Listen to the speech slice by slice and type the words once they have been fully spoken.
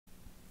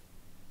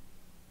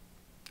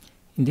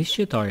In this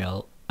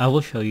tutorial, I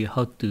will show you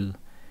how to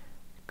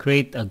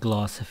create a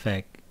gloss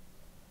effect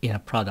in a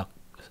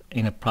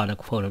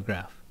product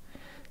photograph.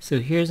 So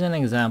here's an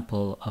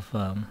example of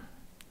a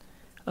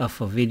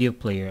video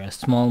player, a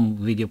small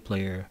video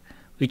player,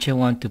 which I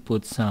want to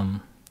put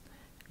some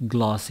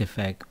gloss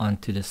effect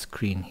onto the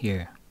screen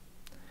here.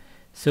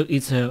 So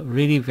it's a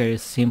really very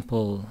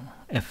simple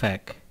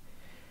effect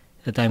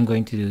that I'm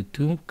going to do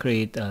to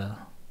create a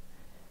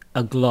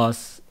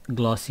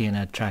glossy and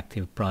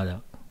attractive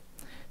product.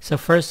 So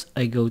first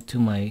I go to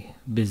my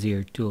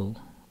Bezier tool,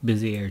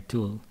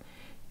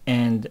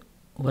 and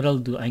what I'll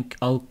do,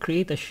 I'll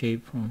create a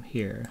shape from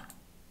here.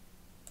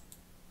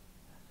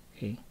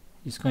 Okay,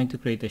 just going to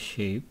create a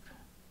shape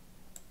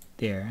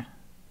there,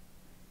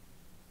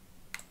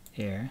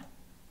 here,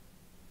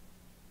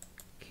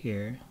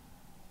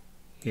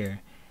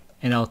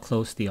 and I'll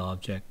close the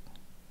object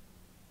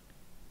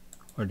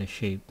or the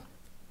shape.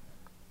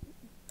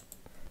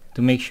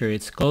 To make sure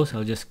it's closed,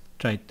 I'll just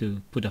try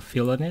to put a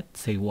fill on it,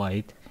 say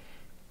white,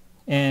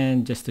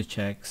 and just to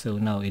check. So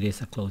now it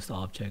is a closed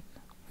object.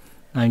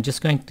 Now I'm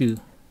just going to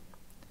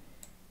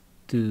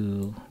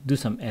do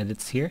some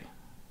edits here.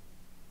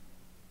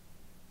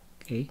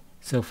 Okay,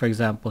 so for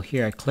example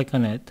here I click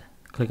on it,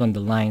 click on the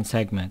line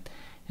segment,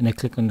 and I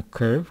click on the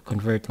curve,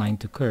 convert line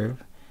to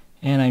curve,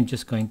 and I'm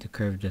just going to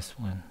curve this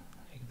one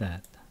like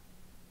that.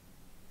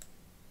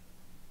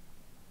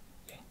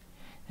 Okay.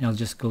 And I'll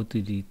just go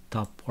to the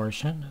top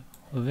portion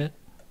of it,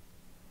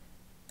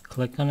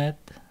 click on it,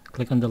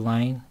 click on the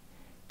line,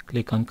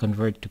 click on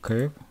convert to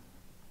curve,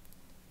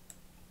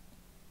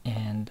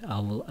 and I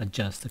will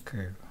adjust the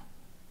curve.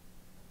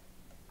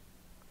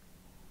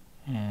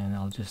 And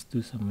I'll just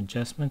do some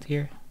adjustment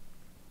here.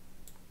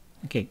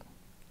 Okay,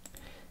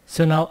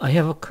 so now I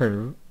have a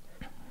curve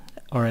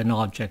or an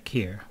object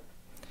here,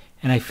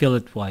 and I fill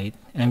it white,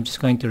 and I'm just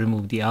going to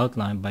remove the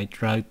outline by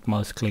right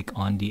mouse click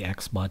on the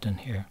X button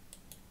here.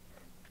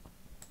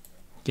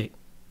 Okay,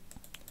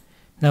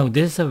 now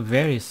this is a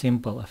very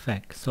simple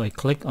effect. So I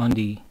click on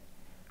the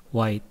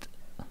white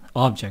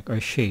object or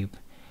shape,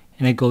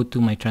 and I go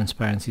to my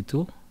transparency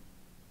tool,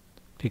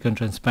 click on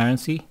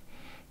transparency,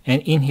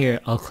 and in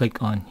here I'll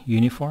click on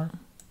uniform,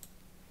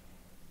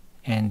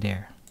 and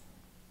there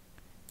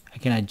I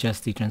can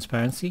adjust the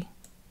transparency,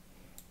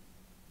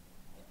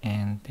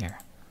 and there.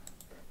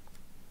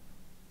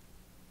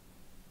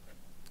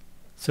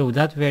 So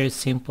that very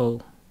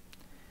simple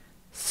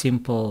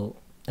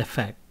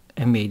effect,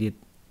 I made it,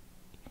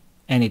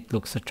 and it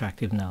looks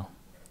attractive now.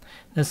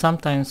 Now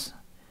sometimes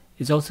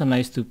it's also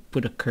nice to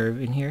put a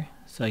curve in here.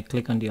 So I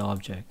click on the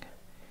object,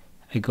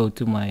 I go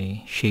to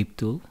my shape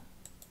tool,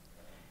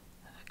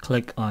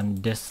 click on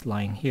this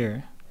line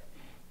here,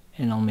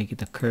 and I'll make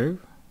it a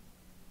curve,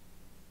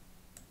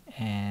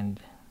 and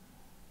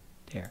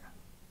there.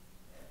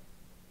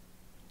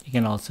 You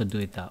can also do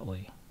it that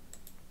way.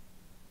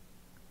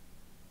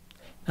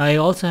 Now I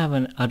also have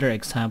other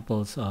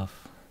examples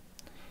of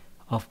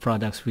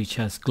products which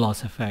has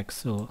gloss effects.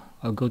 So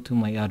I'll go to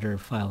my other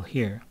file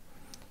here,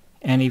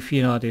 and if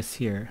you notice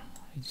here,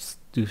 I just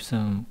do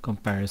some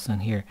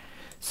comparison here.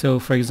 So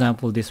for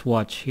example, this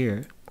watch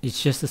here,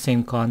 it's just the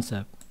same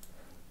concept,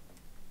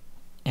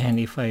 and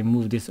if I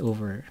move this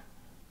over,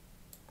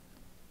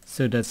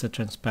 so that's a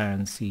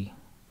transparency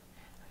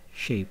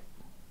shape,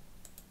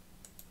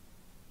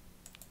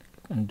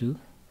 undo.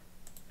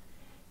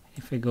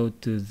 If I go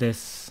to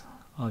this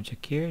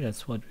object here,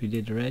 that's what we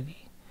did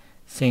already.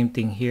 Same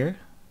thing here,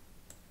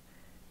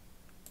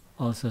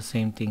 also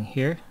same thing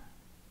here,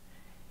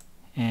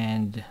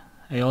 and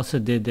I also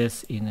did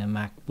this in a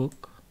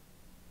MacBook.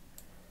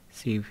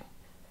 See, if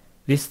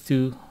these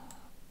two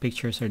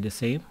pictures are the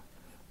same,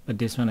 but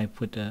this one I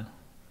put a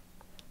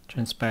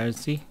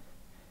transparency,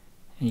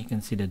 and you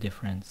can see the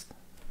difference.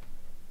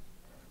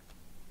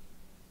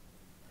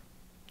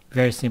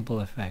 Very simple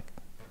effect.